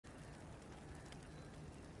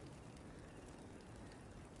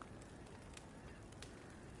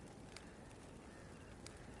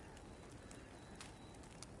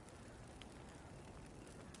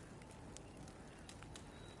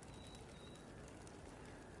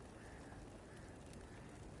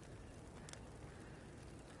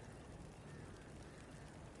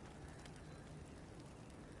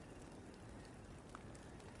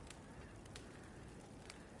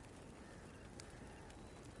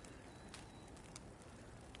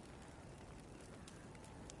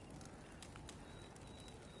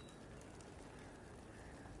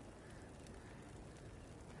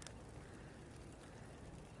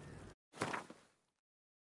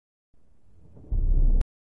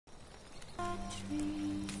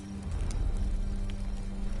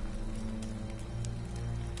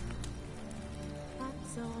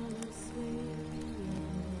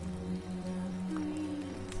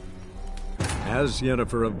As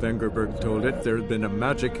Yennefer of Vengerberg told it, there had been a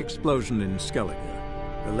magic explosion in Skellige.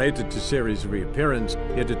 Related to Ciri's reappearance,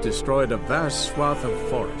 it had destroyed a vast swath of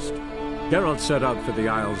forest. Geralt set out for the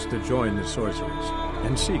Isles to join the sorcerers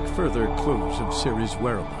and seek further clues of Ciri's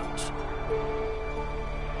whereabouts.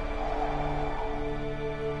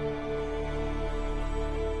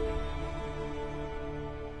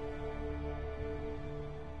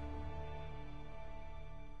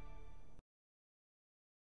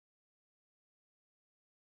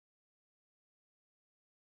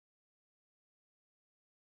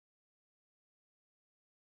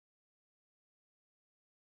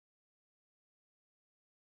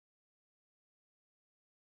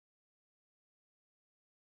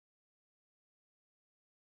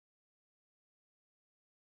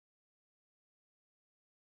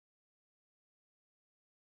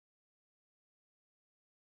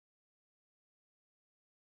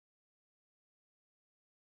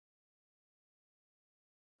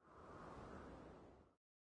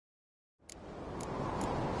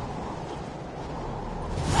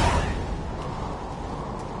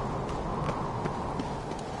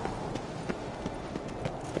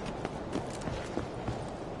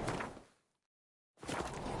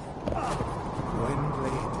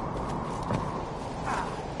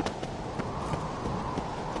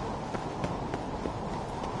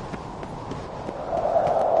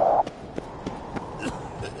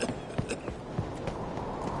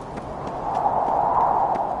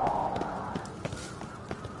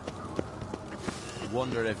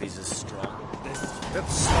 Wonder if he's as strong.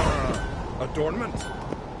 It's adornment.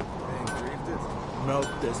 They engraved it. Melt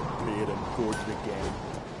this blade and forge it again.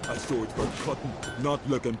 A sword for cutting, not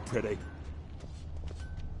looking pretty.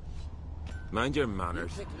 Mind your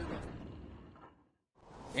manners.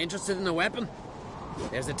 Interested in a weapon?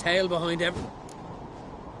 There's a tale behind every...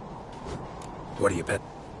 What do you bet?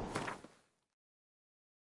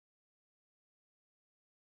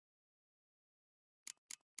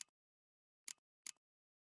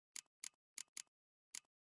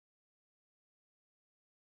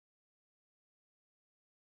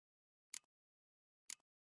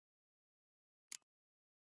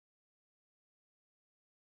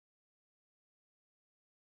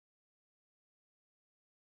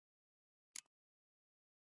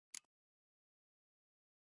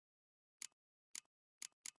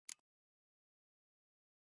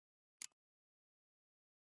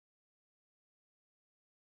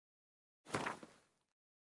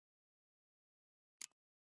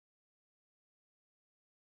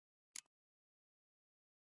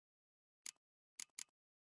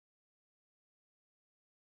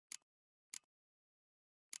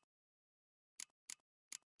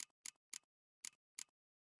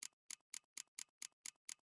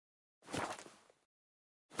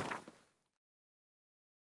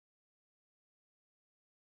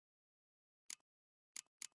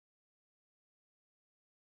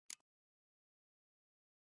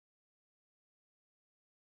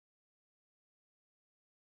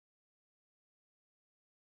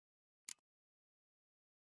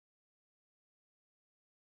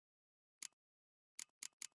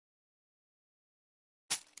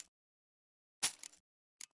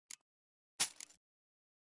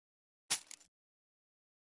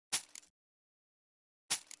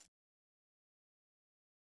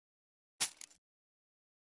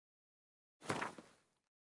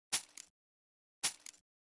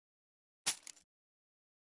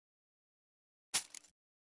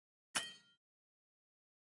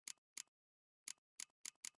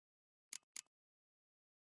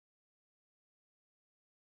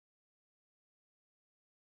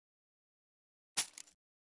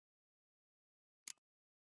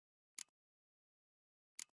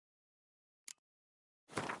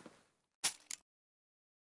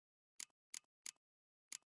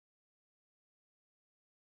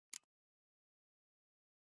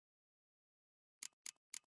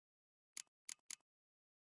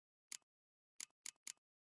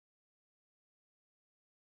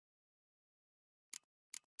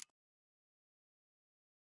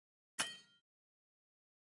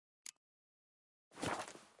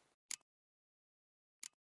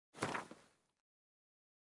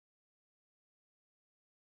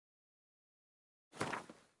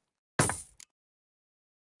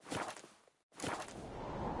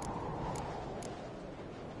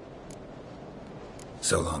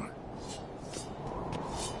 So long.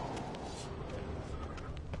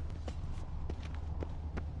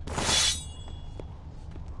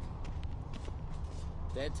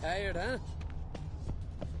 Dead tired, huh?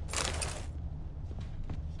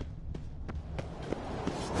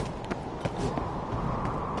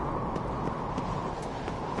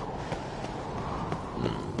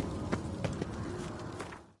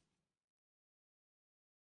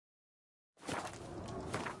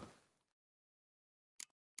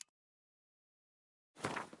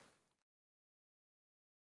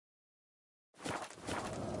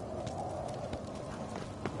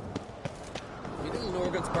 Little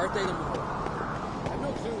Norgan's birthday tomorrow. I've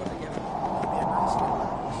no clue what to get him. Maybe a nice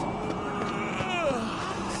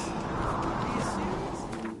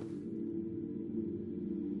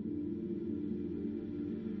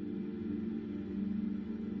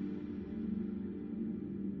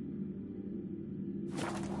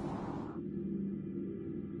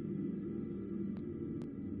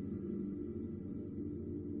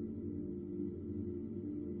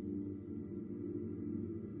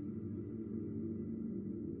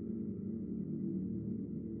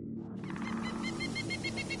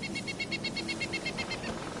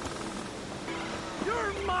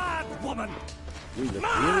You're mad, woman!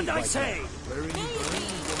 Mad, I say! Maybe.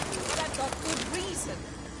 That got good reason.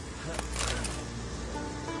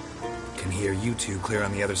 Can hear you two clear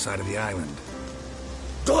on the other side of the island.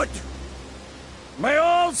 Good! May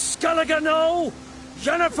all Skellige know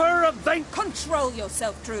Jennifer of Vain... Control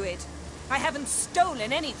yourself, Druid. I haven't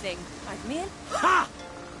stolen anything. I've merely... Ha!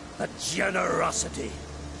 The generosity.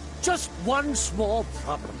 Just one small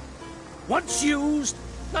problem. Once used,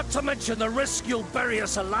 not to mention the risk you'll bury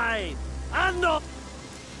us alive. And not...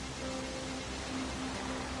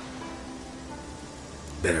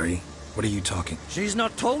 Barry, what are you talking? She's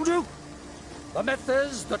not told you? The myth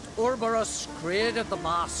is that Urberus created the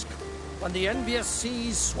mask when the envious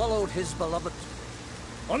seas swallowed his beloved.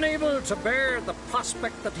 Unable to bear the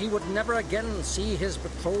prospect that he would never again see his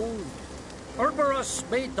betrothed, Urberus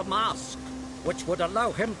made the mask, which would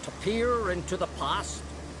allow him to peer into the past.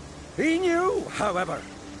 He knew, however,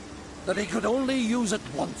 that he could only use it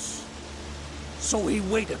once. So he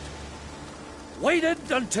waited.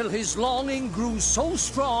 Waited until his longing grew so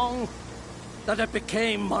strong that it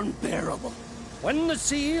became unbearable. When the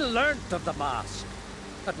sea learnt of the mask,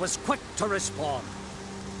 it was quick to respond.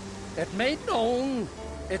 It made known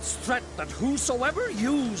its threat that whosoever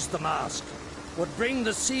used the mask would bring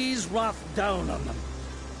the sea's wrath down on them.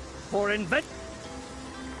 For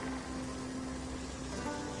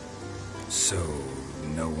So,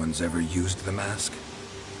 no one's ever used the mask?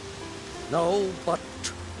 No, but...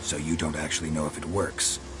 So you don't actually know if it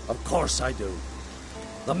works? Of course I do.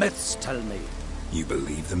 The myths tell me. You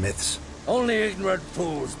believe the myths? Only ignorant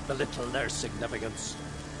fools belittle their significance.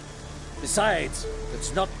 Besides,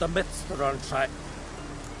 it's not the myths that are on track.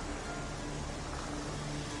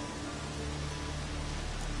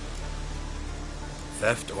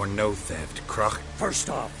 Theft or no theft, Crach? First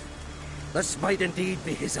off, this might indeed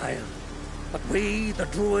be his isle. But we, the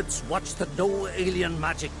Druids, watch that no alien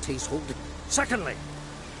magic takes hold. Secondly,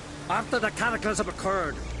 after the cataclysm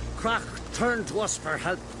occurred, Crach turned to us for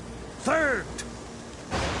help. Third...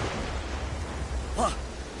 What?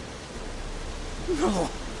 No.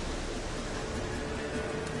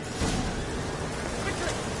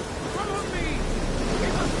 Quickly, follow me! We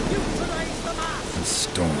must neutralize the mask! The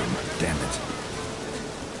storm, damn it.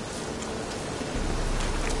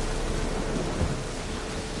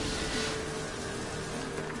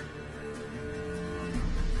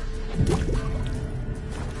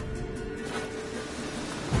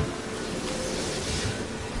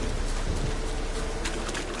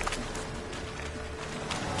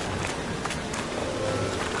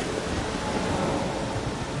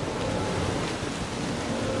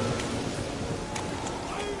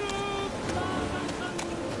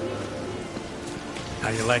 How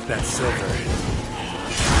do you like that silver?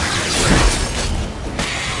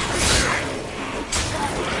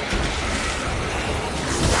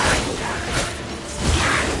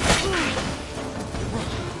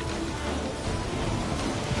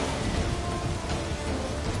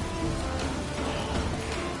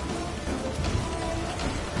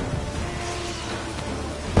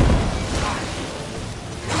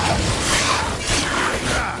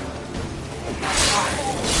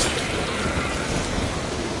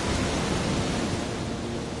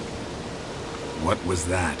 What was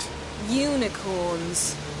that?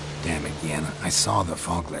 Unicorns. Damn it, Yen. I saw the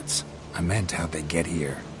foglets. I meant how'd they get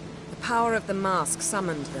here? The power of the mask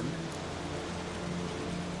summoned them.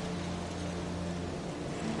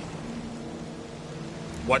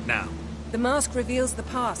 What now? The mask reveals the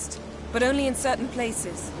past, but only in certain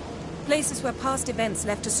places. Places where past events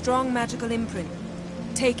left a strong magical imprint.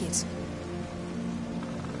 Take it.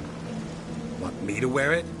 Want me to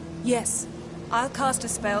wear it? Yes. I'll cast a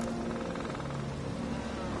spell.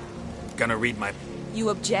 Gonna read my... You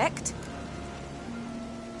object?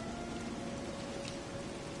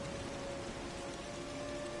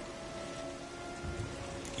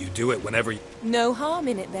 You do it whenever you... No harm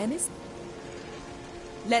in it then, is there?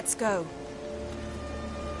 Let's go.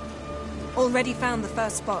 Already found the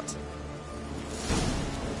first spot.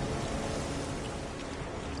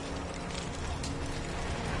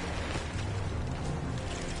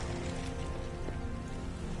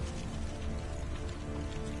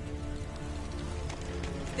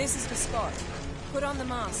 This is the spot. Put on the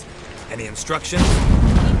mask. Any instructions?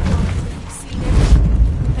 Seen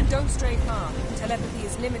everything. And don't stray far. Telepathy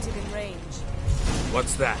is limited in range.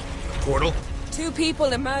 What's that? A portal? 2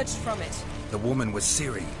 people emerged from it. The woman was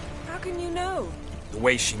Ciri. How can you know? The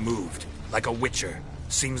way she moved. Like a witcher.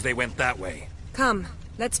 Seems they went that way. Come,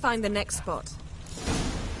 let's find the next spot.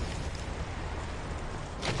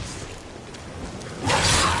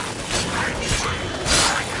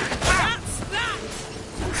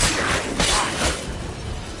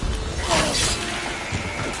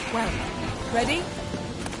 Well, ready?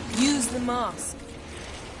 Use the mask.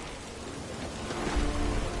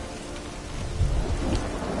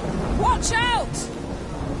 Watch out!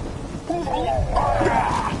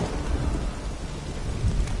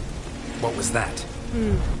 What was that?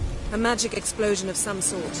 A magic explosion of some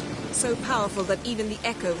sort. So powerful that even the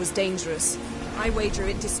echo was dangerous. I wager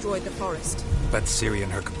it destroyed the forest. But Ciri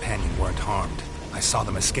and her companion weren't harmed. I saw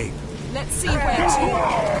them escape. Let's see where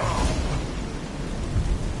to.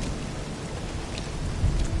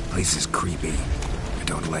 Place is creepy. I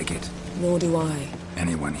don't like it. Nor do I.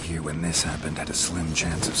 Anyone here when this happened had a slim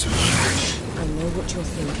chance of surviving. I know what you're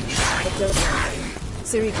thinking, but don't worry.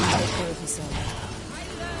 Ciri can take care of herself.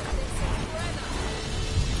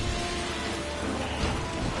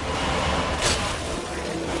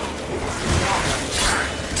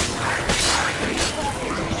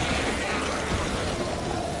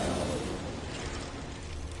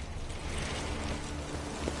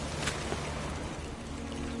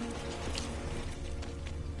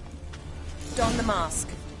 Don the mask.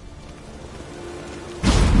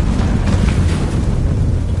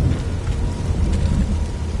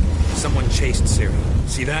 Someone chased Ciri.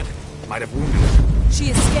 See that? Might have wounded her. She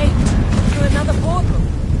escaped through another portal.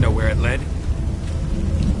 Know where it led?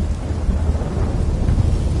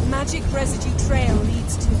 Magic residue trail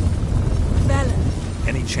leads to Velen.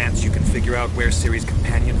 Any chance you can figure out where Ciri's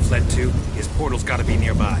companion fled to? His portal's gotta be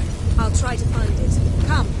nearby. I'll try to find it.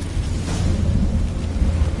 Come.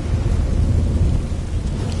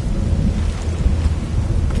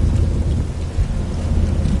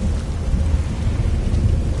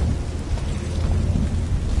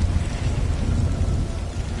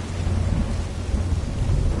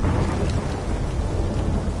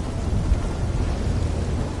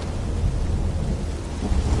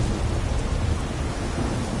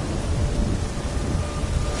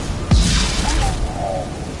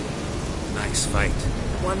 Fight.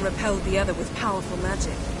 One repelled the other with powerful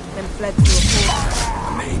magic, then fled through a portal.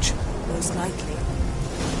 A mage? Most likely.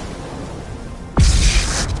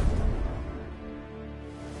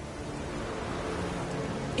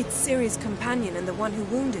 It's Ciri's companion and the one who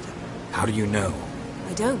wounded her. How do you know?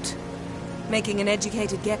 I don't. Making an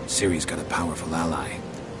educated guess. Ciri's got a powerful ally.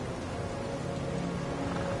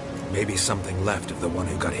 Maybe something left of the one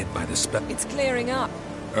who got hit by the spell. It's clearing up.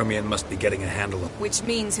 Ermion must be getting a handle of... Which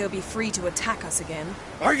means he'll be free to attack us again.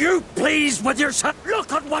 Are you pleased with yourself?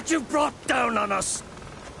 Look at what you've brought down on us.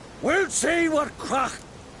 We'll see what crack...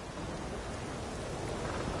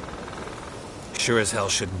 Sure as hell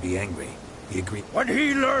shouldn't be angry. He agreed. when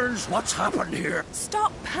he learns what's happened here.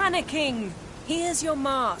 Stop panicking! Here's your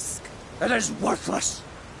mask. It is worthless.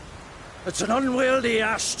 It's an unwieldy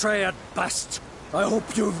ashtray at best. I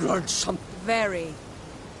hope you've learned something. Very.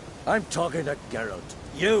 I'm talking to Geralt.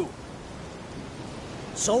 You.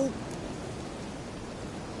 So?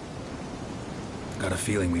 Got a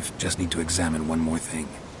feeling we just need to examine one more thing.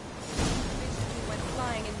 You went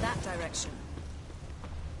flying in that direction.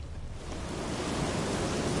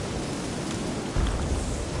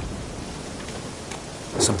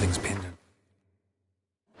 Something's pinned.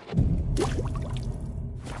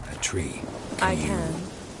 A tree. I can.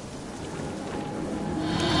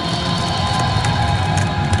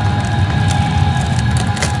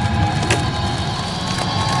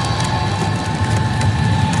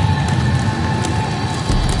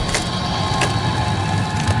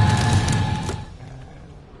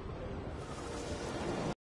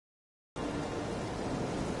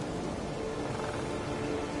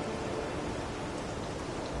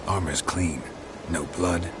 Armor's clean. No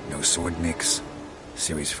blood, no sword nicks.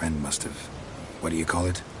 Ciri's friend must have... what do you call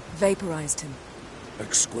it? Vaporized him.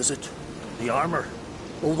 Exquisite. The armor.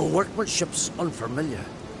 Oh, the workmanship's unfamiliar.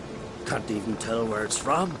 Can't even tell where it's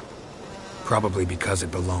from. Probably because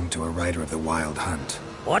it belonged to a rider of the Wild Hunt.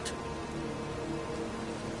 What?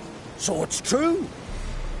 So it's true?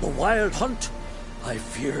 The Wild Hunt? I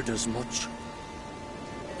feared as much.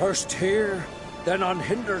 First here, then on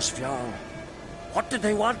Hindersfjall. What did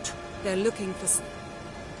they want? They're looking for...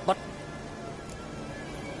 But...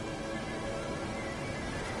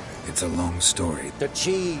 It's a long story. Did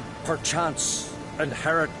she, perchance,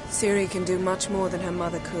 inherit... Ciri can do much more than her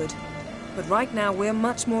mother could. But right now, we're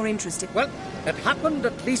much more interested... Well, it happened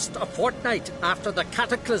at least a fortnight after the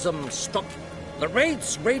cataclysm struck. The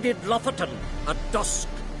Wraiths raided Lofoten at dusk.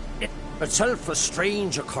 It itself a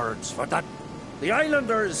strange occurrence, for that the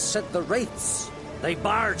islanders said the Wraiths. They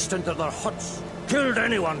barged into their huts, killed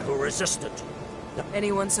anyone who resisted.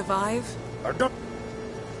 Anyone survive? Or not.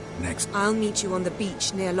 Next. I'll meet you on the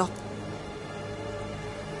beach near Loch...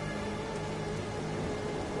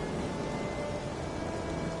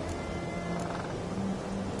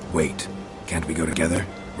 Wait. Can't we go together?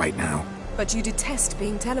 Right now? But you detest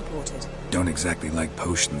being teleported. Don't exactly like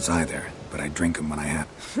potions either, but I drink them when I have...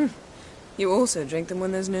 You also drink them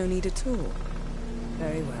when there's no need at all.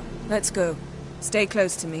 Very well. Let's go. Stay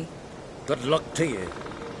close to me. Good luck to you.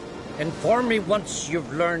 Inform me once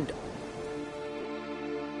you've learned...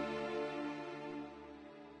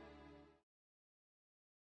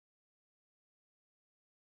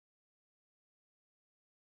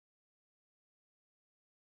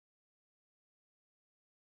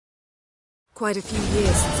 Quite a few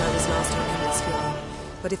years since I was last on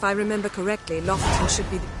Hindersfjall. But if I remember correctly, Lofoten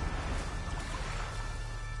should be...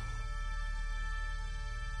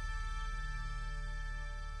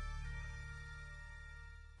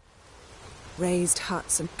 Raised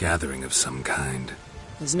huts and... Gathering of some kind.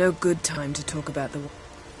 There's no good time to talk about the...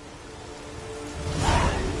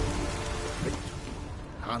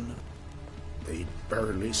 Hannah, they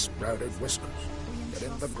barely sprouted whiskers. But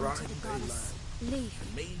in the grind they lie.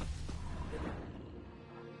 And me...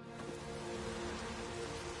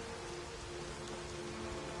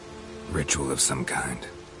 Ritual of some kind.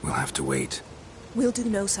 We'll have to wait. We'll do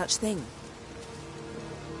no such thing.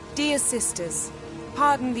 Dear sisters,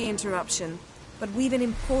 pardon the interruption, but we've an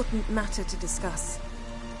important matter to discuss.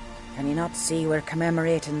 Can you not see we're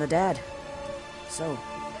commemorating the dead? So?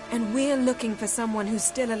 And we're looking for someone who's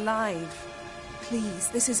still alive. Please,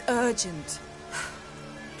 this is urgent.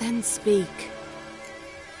 Then speak.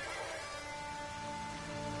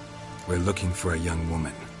 We're looking for a young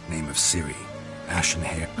woman, name of Ciri. Ashen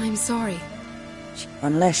hair. I'm sorry.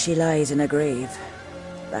 Unless she lies in a grave.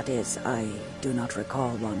 That is, I do not recall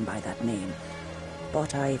one by that name.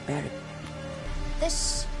 But I've buried...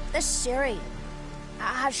 This Ciri,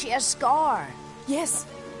 has she a scar? Yes.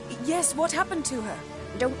 Yes, what happened to her?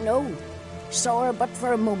 Don't know. Saw her but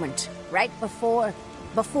for a moment, right before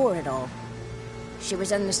it all. She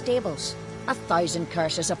was in the stables. 1,000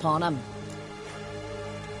 curses upon him.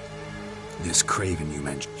 This Craven you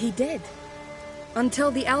mentioned. He did.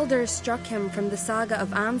 Until the elders struck him from the saga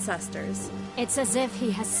of ancestors. It's as if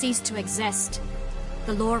he has ceased to exist.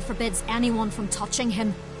 The lore forbids anyone from touching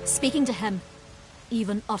him, speaking to him,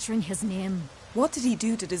 even uttering his name. What did he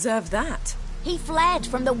do to deserve that? He fled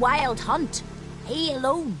from the Wild Hunt. He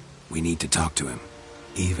alone. We need to talk to him,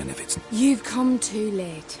 even if it's... You've come too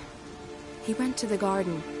late. He went to the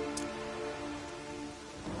garden.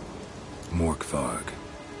 Morkvarg.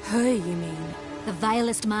 Who, you mean? The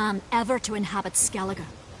vilest man ever to inhabit Skellige.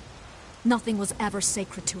 Nothing was ever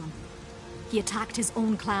sacred to him. He attacked his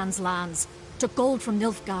own clan's lands, took gold from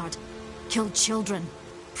Nilfgaard, killed children,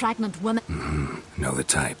 pregnant women. Know the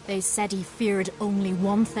type. They said he feared only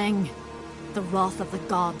one thing, the wrath of the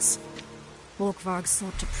gods. Morkvarg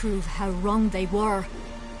sought to prove how wrong they were,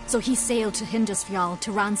 so he sailed to Hindersfjall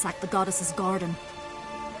to ransack the goddess's garden.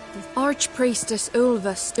 The archpriestess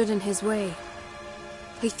Ulva stood in his way.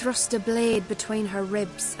 He thrust a blade between her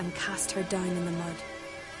ribs and cast her down in the mud.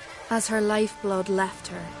 As her lifeblood left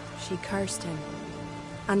her, she cursed him.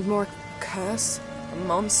 And more... Curse? A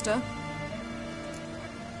monster?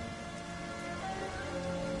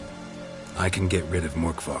 I can get rid of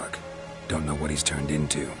Morkvarg. Don't know what he's turned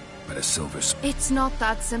into, but a silver... It's not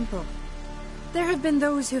that simple. There have been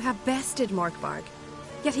those who have bested Morkvarg,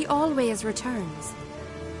 yet he always returns.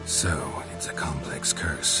 So, it's a complex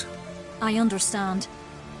curse. I understand.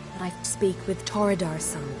 I speak with Torridar's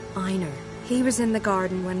son, Einar. He was in the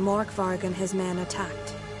garden when Morkvarg and his men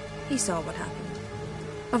attacked. He saw what happened.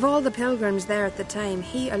 Of all the pilgrims there at the time,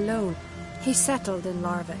 he alone, he settled in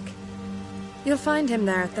Larvik. You'll find him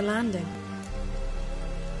there at the landing.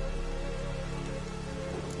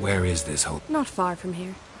 Where is this hole? Not far from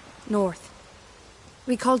here. North.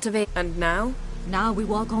 We cultivate... And now? Now we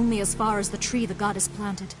walk only as far as the tree the goddess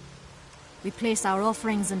planted. We place our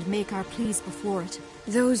offerings and make our pleas before it.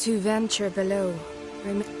 Those who venture below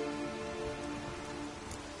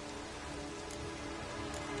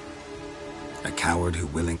A coward who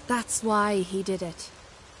willing... That's why he did it.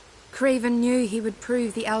 Craven knew he would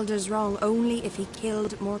prove the elders wrong only if he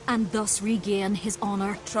killed more... And thus regain his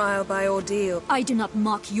honor. Trial by ordeal. I do not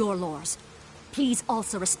mock your laws. Please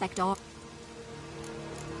also respect our...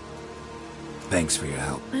 Thanks for your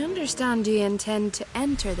help. I understand you intend to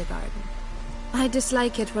enter the garden. I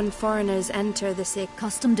dislike it when foreigners enter the sick.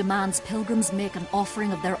 Custom demands pilgrims make an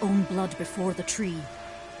offering of their own blood before the tree.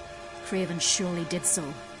 Craven surely did so.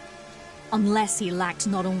 Unless he lacked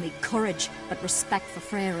not only courage, but respect for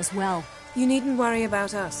Freyr as well. You needn't worry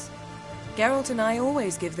about us. Geralt and I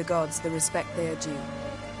always give the gods the respect they are due.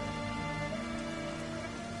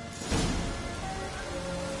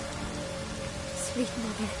 Sweet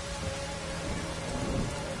mother.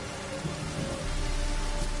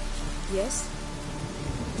 Yes?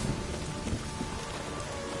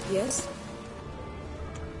 Yes?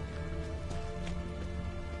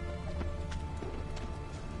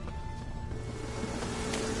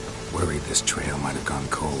 Worried this trail might have gone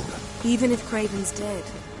cold. Even if Craven's dead,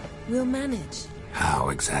 we'll manage. How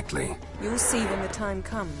exactly? You'll see when the time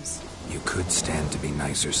comes. You could stand to be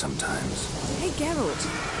nicer sometimes. Hey,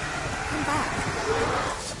 Geralt. Come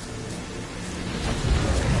back.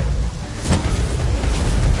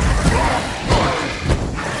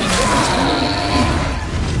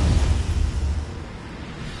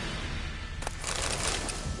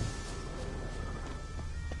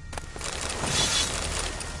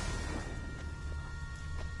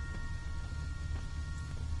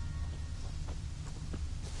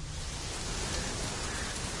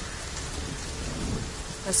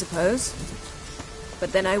 I suppose.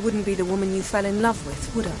 But then I wouldn't be the woman you fell in love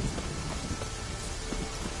with, would I?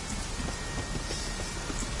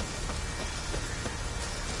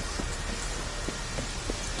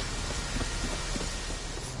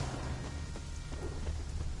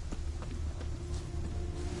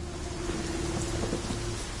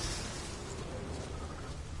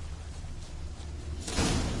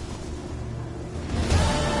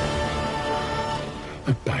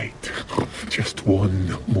 A bite. Just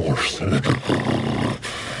one morsel.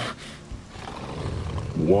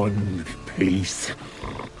 One piece.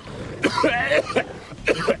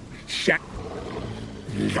 Shut.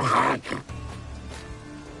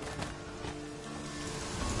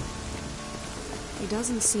 He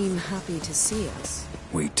doesn't seem happy to see us.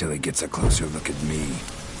 Wait till he gets a closer look at me.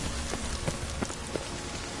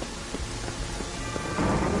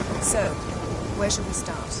 So, where shall we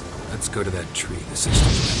start? Let's go to that tree the sisters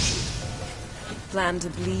mentioned. Plan to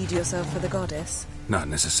bleed yourself for the goddess? Not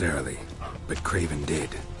necessarily, but Craven did.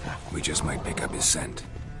 We just might pick up his scent.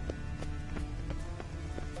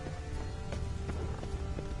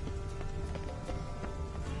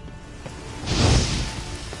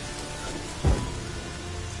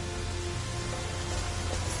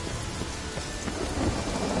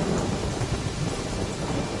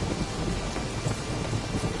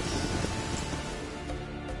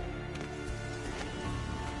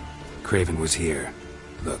 Craven was here.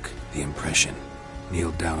 Look, the impression.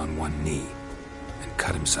 Kneeled down on one knee and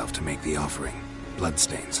cut himself to make the offering.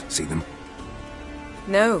 Bloodstains. See them?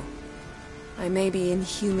 No. I may be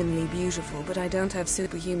inhumanly beautiful, but I don't have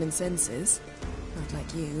superhuman senses. Not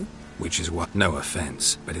like you. Which is what? No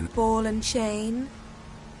offense, but in... Ball and chain?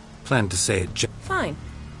 Plan to say it Fine.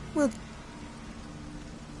 We'll...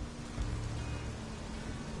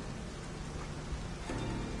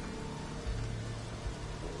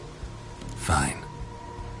 Fine.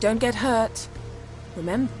 Don't get hurt.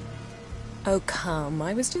 Remember? Oh, come.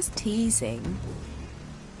 I was just teasing.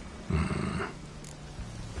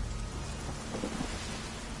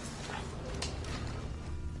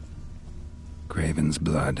 Craven's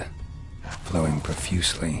blood. Flowing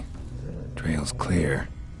profusely. Trail's clear.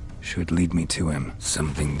 Should lead me to him.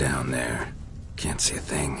 Something down there. Can't see a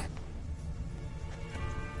thing.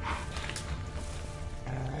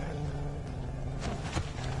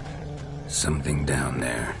 Something down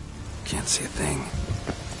there. Can't see a thing.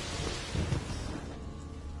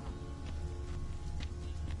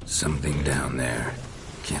 Something down there.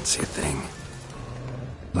 Can't see a thing.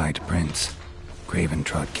 Light prints. Craven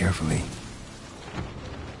trod carefully.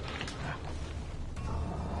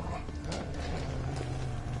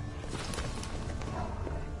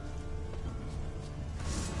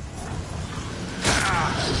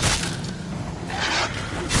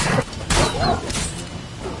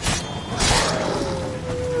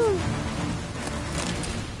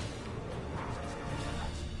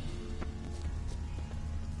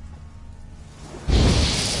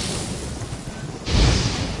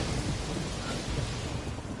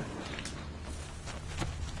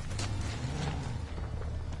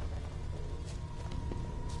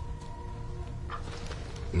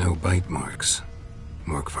 bite marks.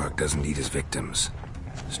 Morkvark doesn't eat his victims.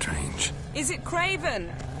 Strange. Is it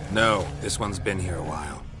Craven? No, this one's been here a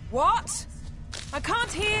while. What? I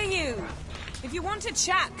can't hear you. If you want to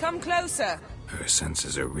chat, come closer. Her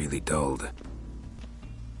senses are really dulled.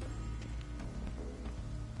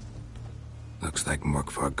 Looks like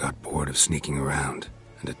Morkvark got bored of sneaking around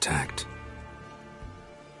and attacked.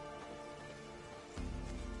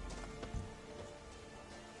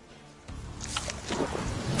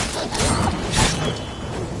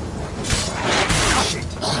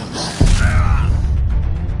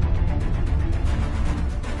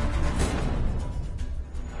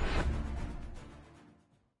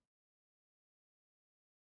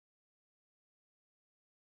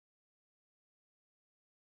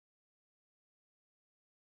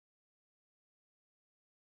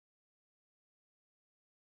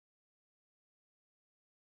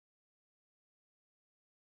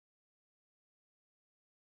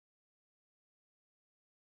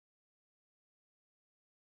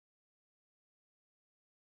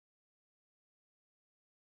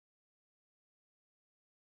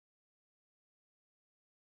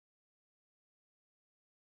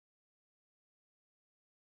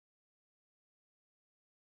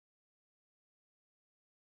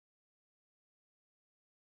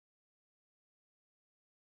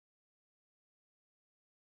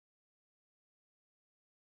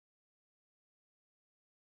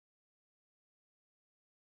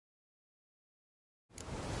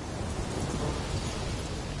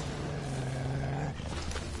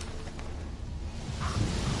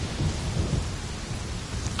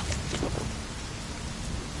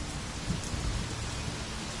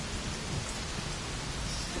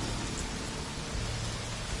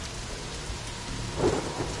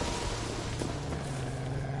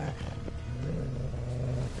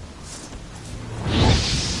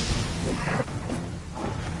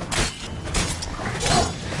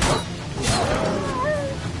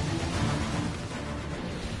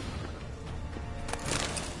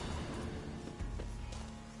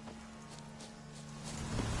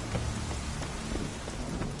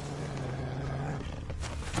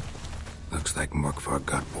 Looks like Morkvark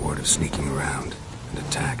got bored of sneaking around and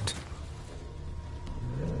attacked.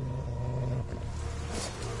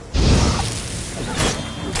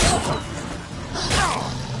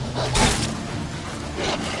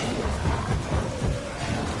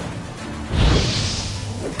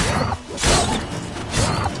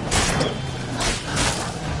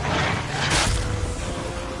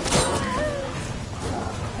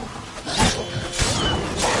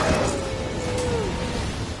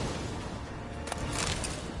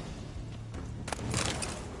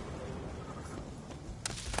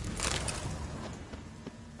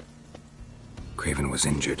 Craven was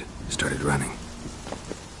injured, started running.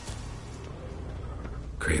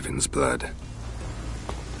 Craven's blood.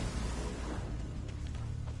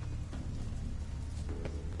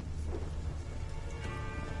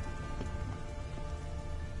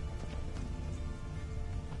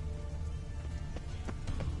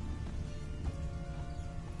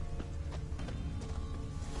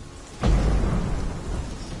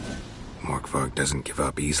 Morkvark doesn't give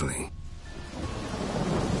up easily.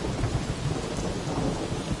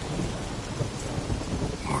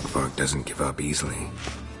 Morkvark doesn't give up easily.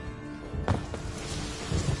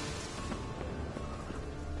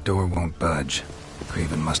 Door won't budge.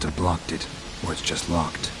 Craven must have blocked it, or it's just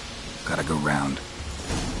locked. Gotta go round.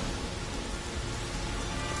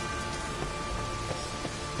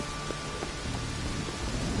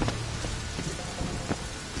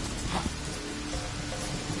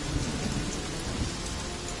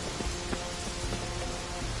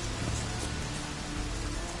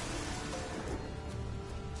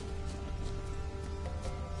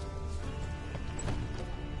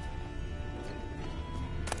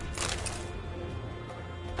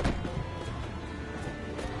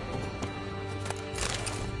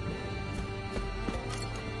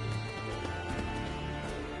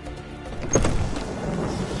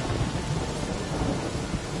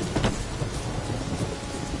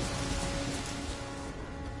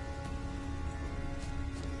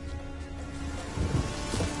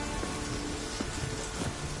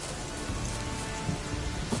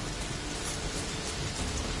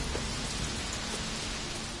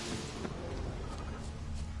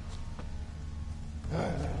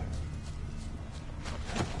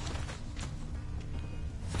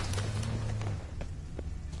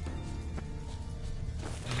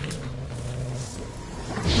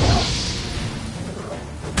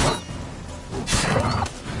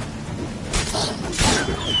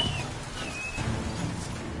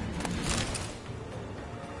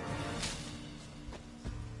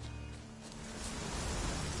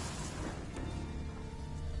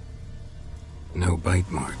 No bite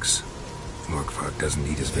marks. Morgvark doesn't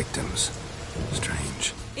eat his victims.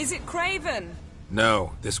 Strange. Is it Craven?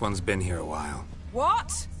 No, this one's been here a while.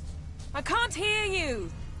 What? I can't hear you.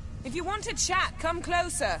 If you want to chat, come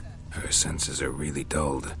closer. Her senses are really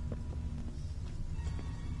dulled.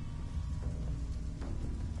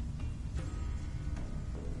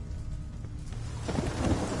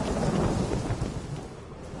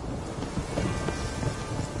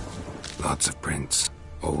 Lots of prints,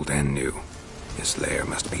 old and new. His lair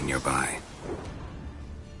must be nearby.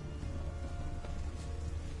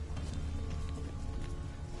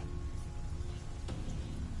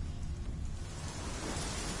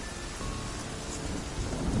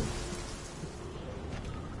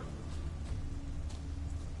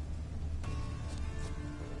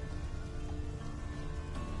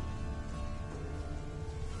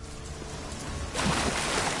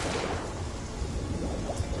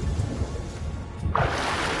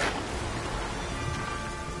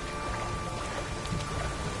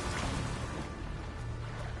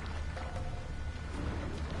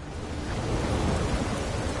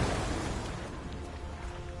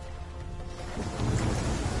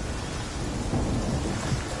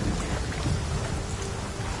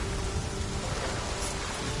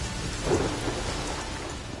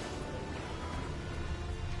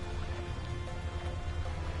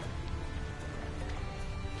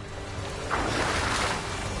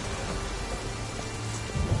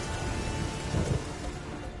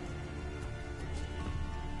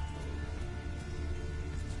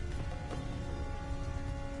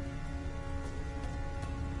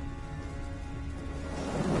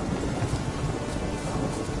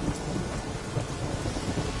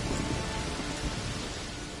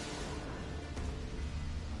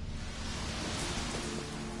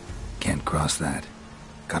 Can't cross that.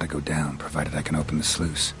 Gotta go down, provided I can open the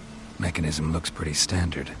sluice. Mechanism looks pretty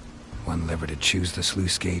standard. One lever to choose the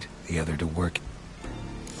sluice gate, the other to work.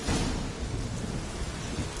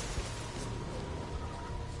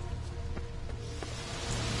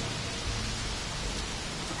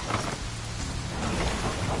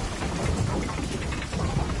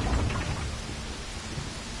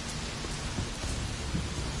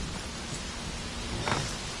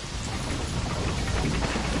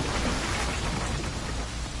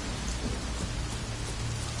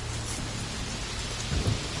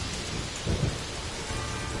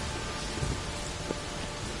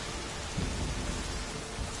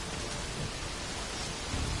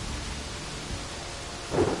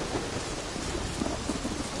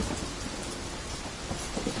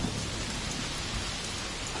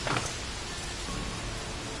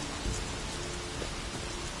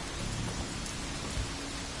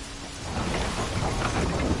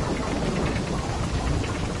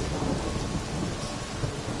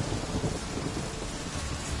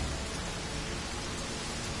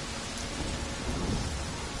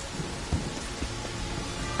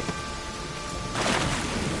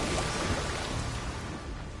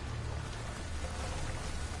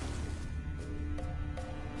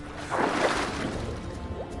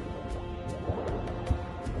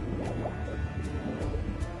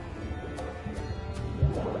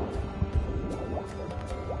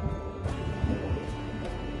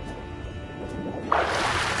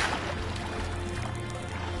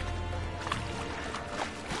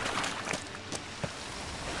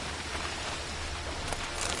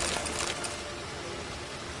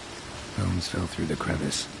 Bones fell through the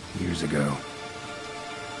crevice years ago.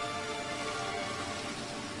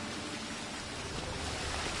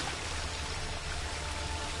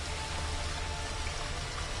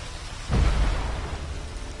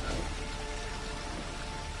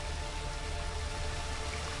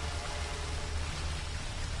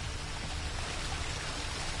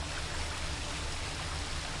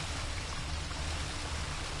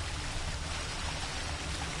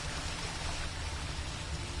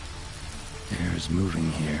 Air's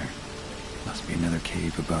moving here. Must be another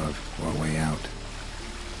cave above, or a way out.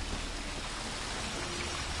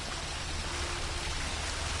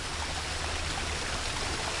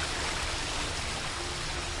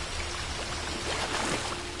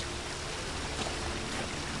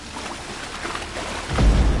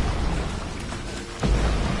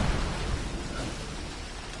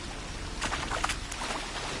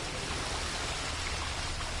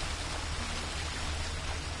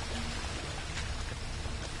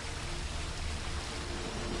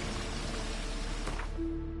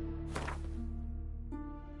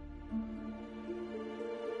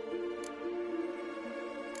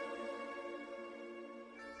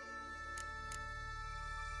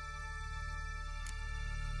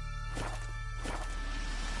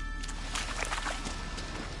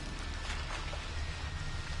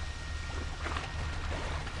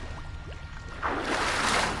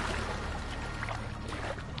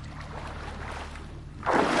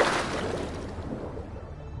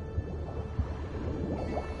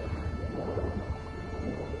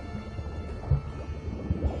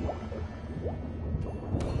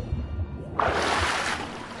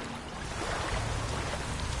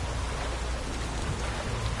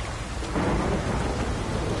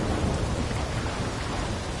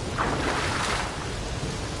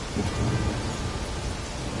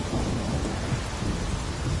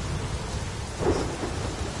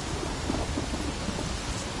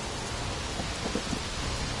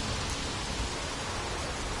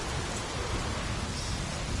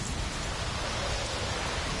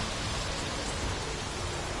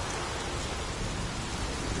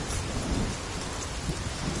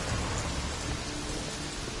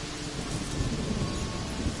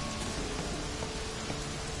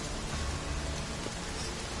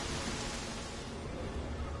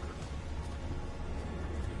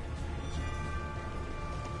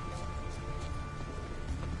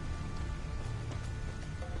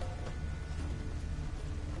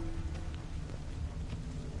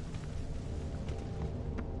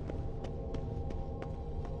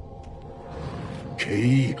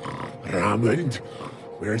 key? Raymond,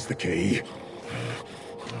 where's the key?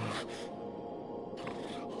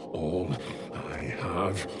 All I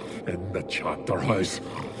have in the chapter house,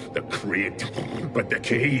 the crate, but the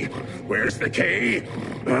key, where's the key?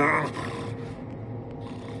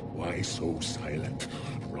 Why so silent,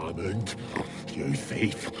 Raymond? You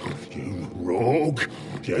thief, you rogue,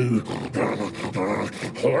 you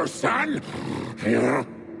whoreson!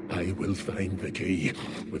 I will find the key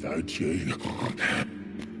without you.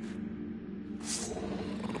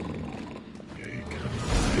 You can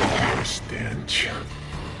feel the stench.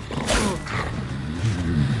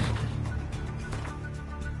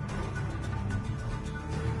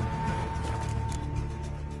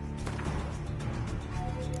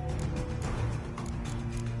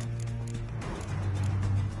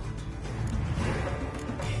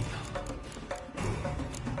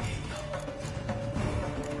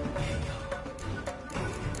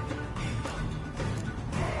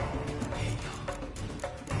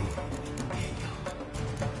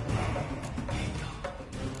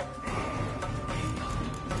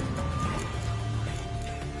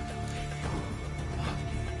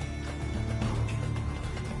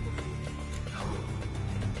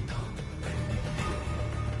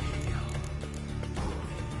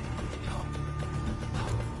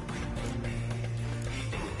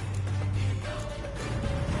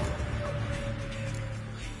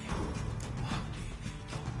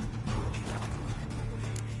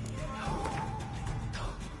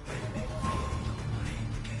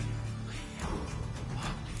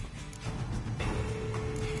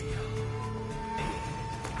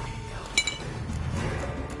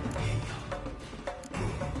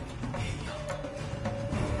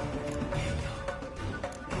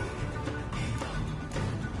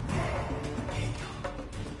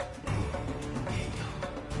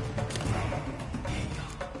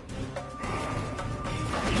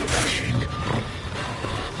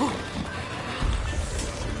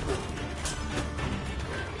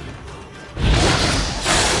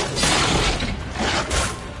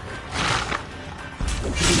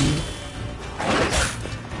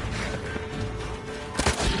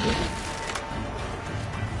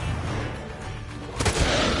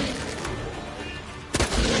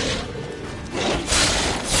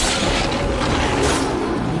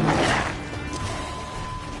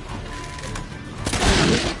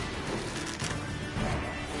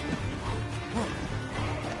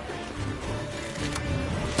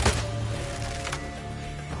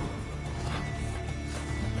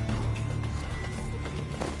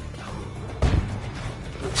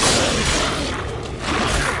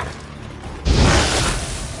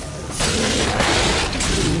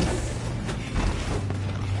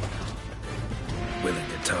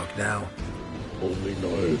 Now? Only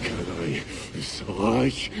now can I.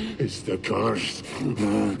 Slash is the curse.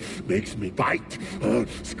 Makes me bite,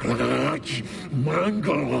 scratch,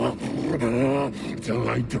 mangle, till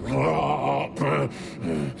I drop.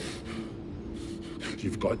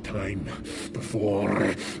 You've got time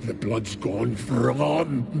before the blood's gone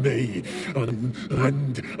from me,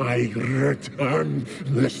 and I return.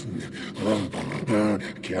 Listen,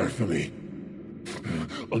 carefully.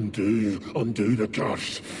 Undo the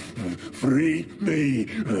curse. Free me.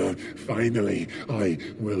 Finally, I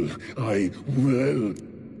will.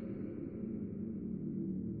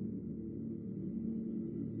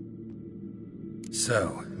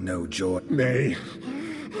 So, no joy. Nay.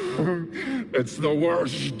 It's the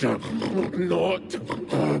worst. Not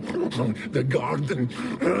the garden.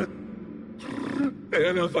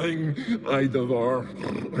 Anything I devour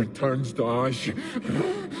returns to ash.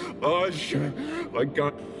 Ash. I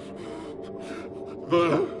got.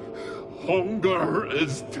 The hunger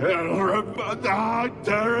is terrible.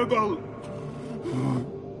 Terrible.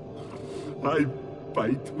 I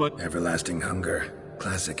bite my. Everlasting hunger.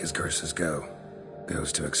 Classic as curses go.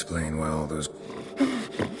 Goes to explain why all those.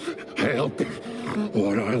 Help,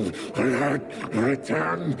 or I'll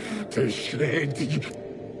return to shred.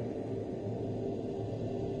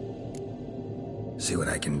 See what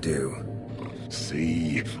I can do.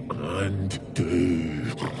 See and do,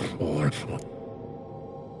 or.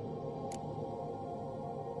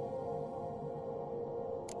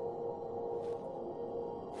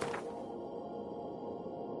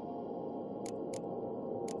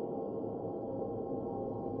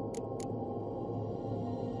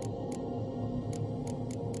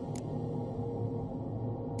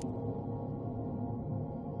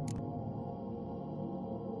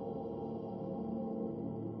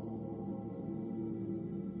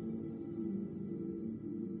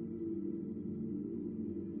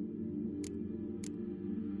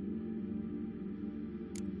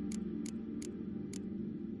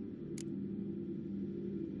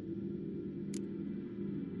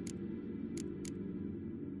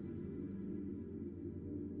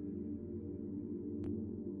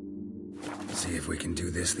 See if we can do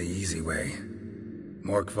this the easy way.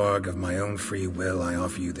 Morkvarg, of my own free will, I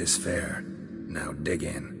offer you this fare. Now dig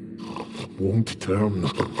in. Won't turn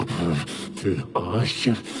to ash.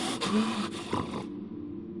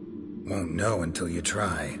 Won't know until you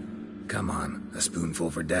try. Come on, a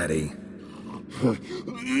spoonful for Daddy. Fuck!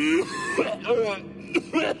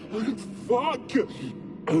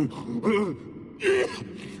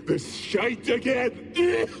 This shite again!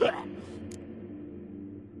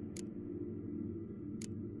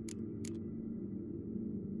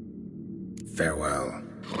 Farewell.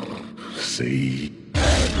 See.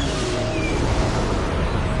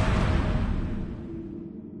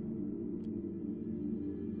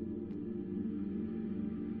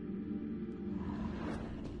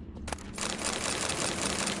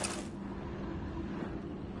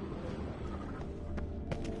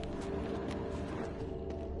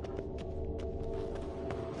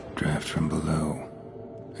 Draft from below.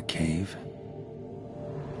 A cave?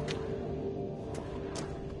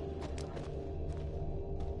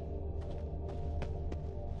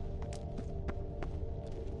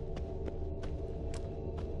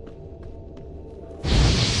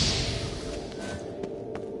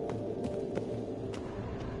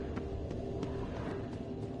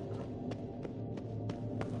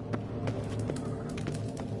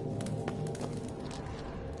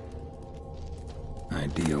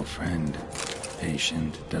 Ideal friend.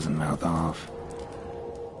 Patient, doesn't mouth off.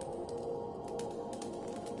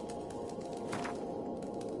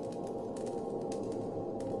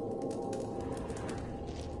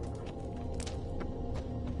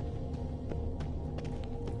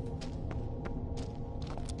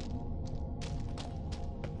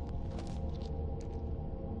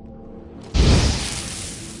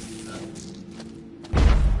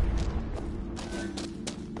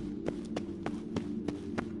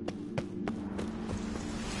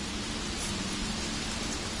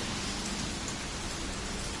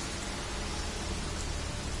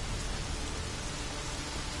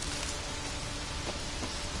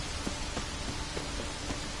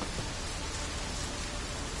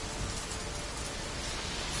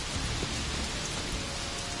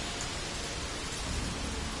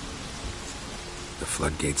 The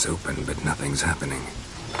floodgates open, but nothing's happening.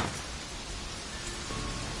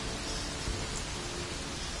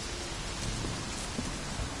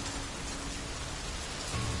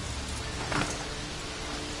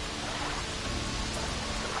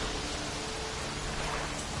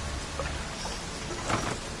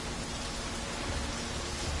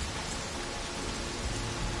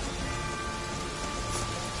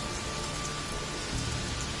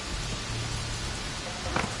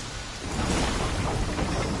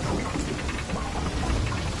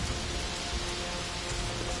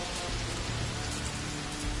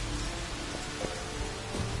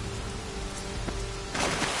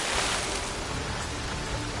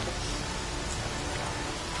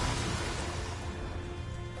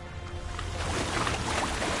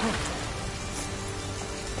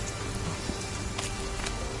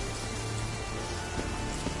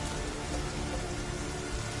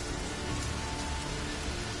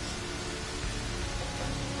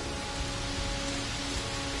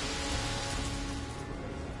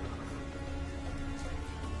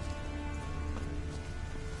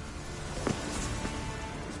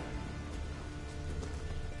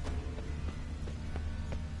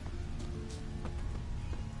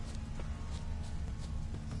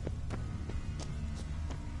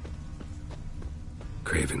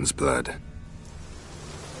 Craven's blood.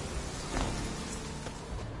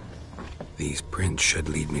 These prints should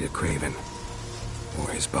lead me to Craven. Or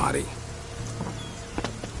his body.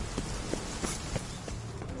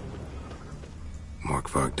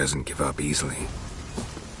 Morkvarg doesn't give up easily.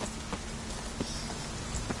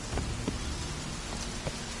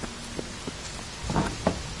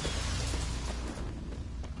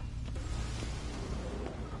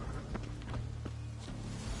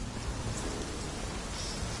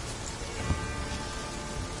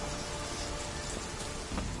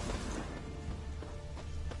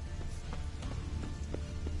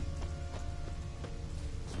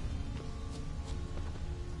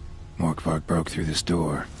 Morkvarg broke through this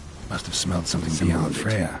door. Must have smelled something beyond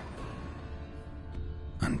Freya.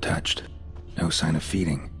 Untouched. No sign of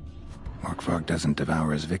feeding. Morkvarg doesn't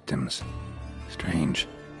devour his victims. Strange.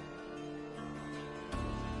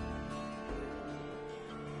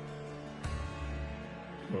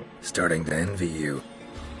 Starting to envy you.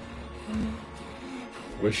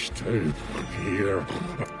 Wish to hear.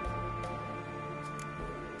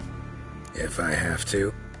 If I have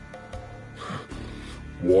to.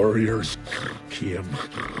 Warriors came.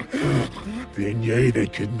 Then they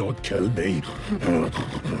could not kill me.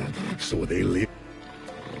 So they let...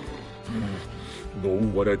 Know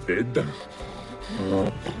what I did?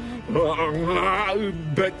 I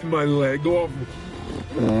bit my leg off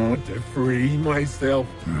to free myself.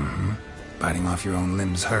 Biting off your own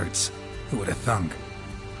limbs hurts. Who would have thunk?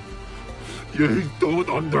 You don't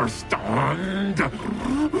understand.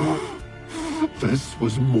 This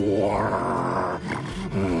was more.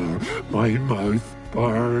 My mouth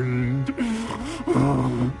burned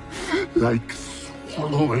like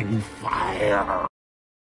swallowing fire.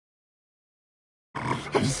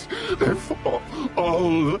 As if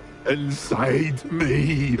all inside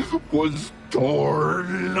me was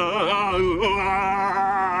torn.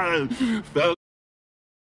 Felt